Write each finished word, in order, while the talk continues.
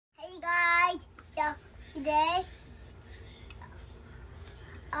Today,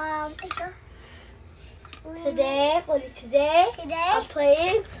 I'm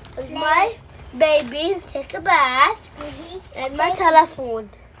playing with my baby, take a bath, and my telephone.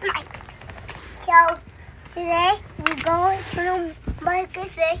 So today we're going to make a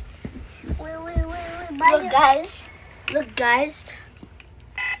fish. Look guys.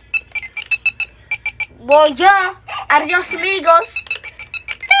 Bonjour, adios amigos.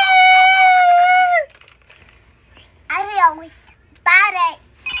 Adios, bye.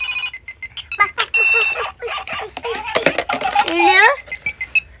 Yeah?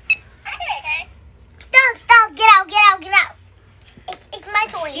 Stop, get out. It's my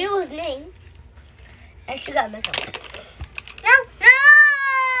toy. Excuse me. And she got my toy. No.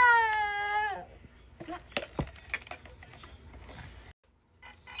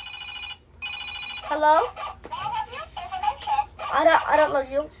 Hello? I don't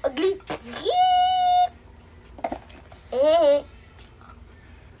love you. Ugly.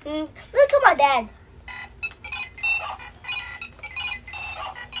 Look at my dad.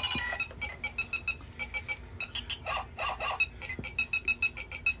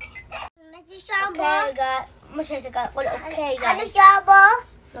 Okay, I got. Okay, guys.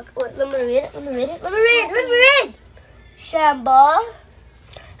 Look, wait, let me read. Shampoo.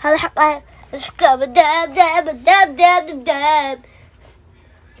 هلا scrub a dab.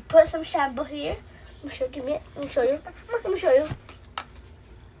 You put some shampoo here. Let me show you. I'm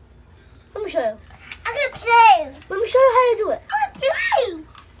gonna play. Let me show you how you do it.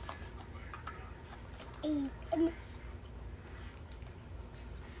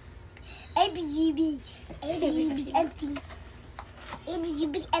 ABUB's empty.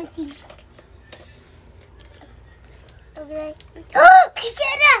 ABUB's empty. Okay. Oh,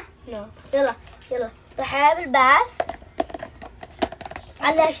 كسرة. No. يلا. رح بالباث.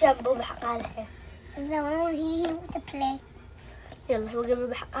 عليها شامبو بحقها الحين. No, I want him to play. يلا هو قبل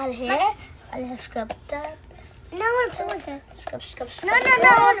بحقها الحين. عليها سكراب تاب. No, I want to play with her. سكراب. No.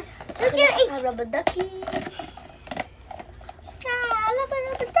 Look at it. رب الدكي. رب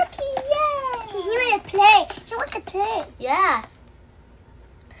الدكي. He wants to play. Yeah.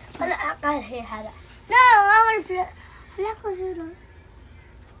 أنا أحقها الحين هذا. No, I want to play.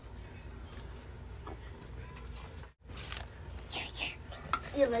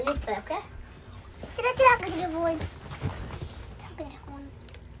 يلا يبقى اوكي. تلعب بالتليفون.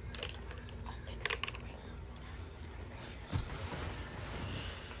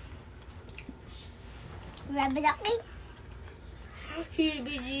 Rabbit ducky.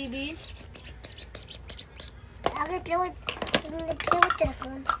 Heebie-jeebies. I'm gonna play with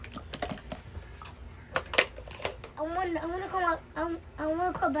telephone. I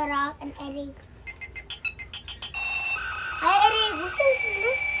wanna call Bara and Eric. Hi Eric, what's up?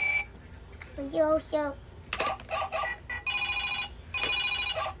 What's up?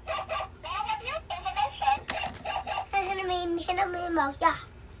 هنا مين موسع.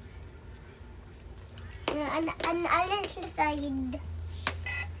 أنا سعيد.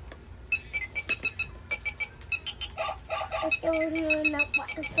 So,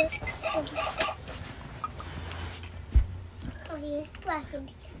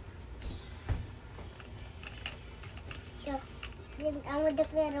 I'm gonna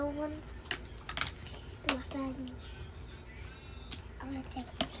declare one to my family. I'm gonna take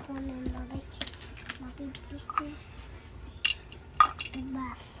this one and my baby sister and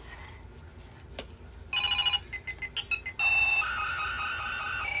bath.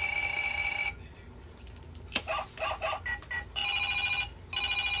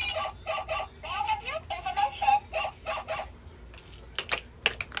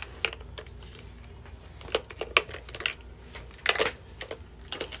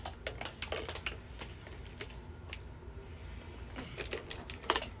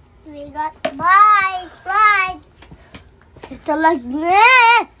 We got subscribe. Hit the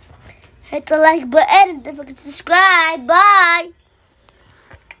like button. Don't forget to subscribe. Bye.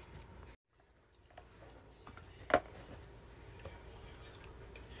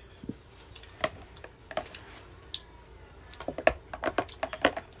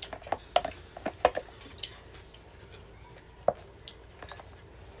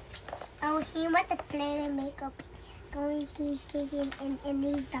 Oh, he wants to play and makeup. Oh, he's taking and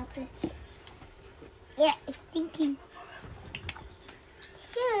he's doctor. Yeah, it's stinking.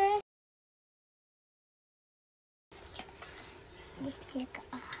 Sure. Just take it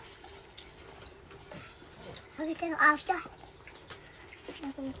off. I'm gonna take it off, sir.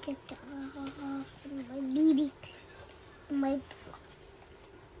 I'm gonna take it off. My baby. My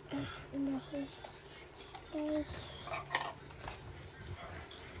hair.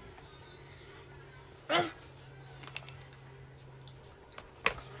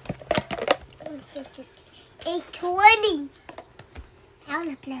 It's 20. I want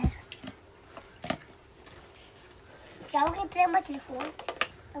to play. Cháu can play my telephone.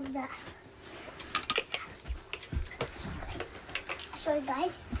 Of that. I'll show you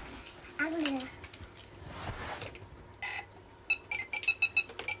guys. I'm gonna.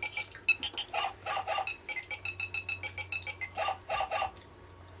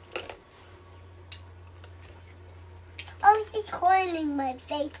 Oh, it's calling my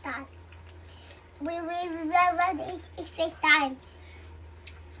FaceTime. It's FaceTime.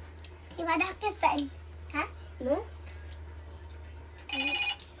 See what happened? Huh? No?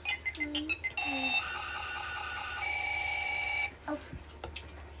 Oh.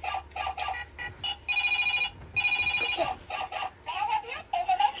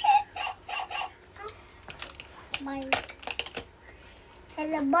 My hit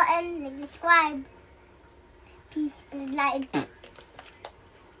the button and subscribe. Peace and light.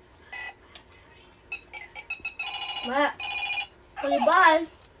 What? Bye.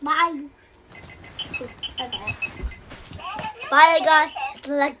 Bye. Okay. Bye, guys. Hit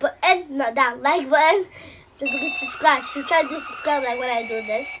the like button, not that like button. Don't forget to subscribe. So try to do subscribe like when I do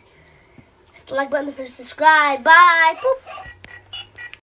this. Hit the like button for subscribe. Bye. Boop.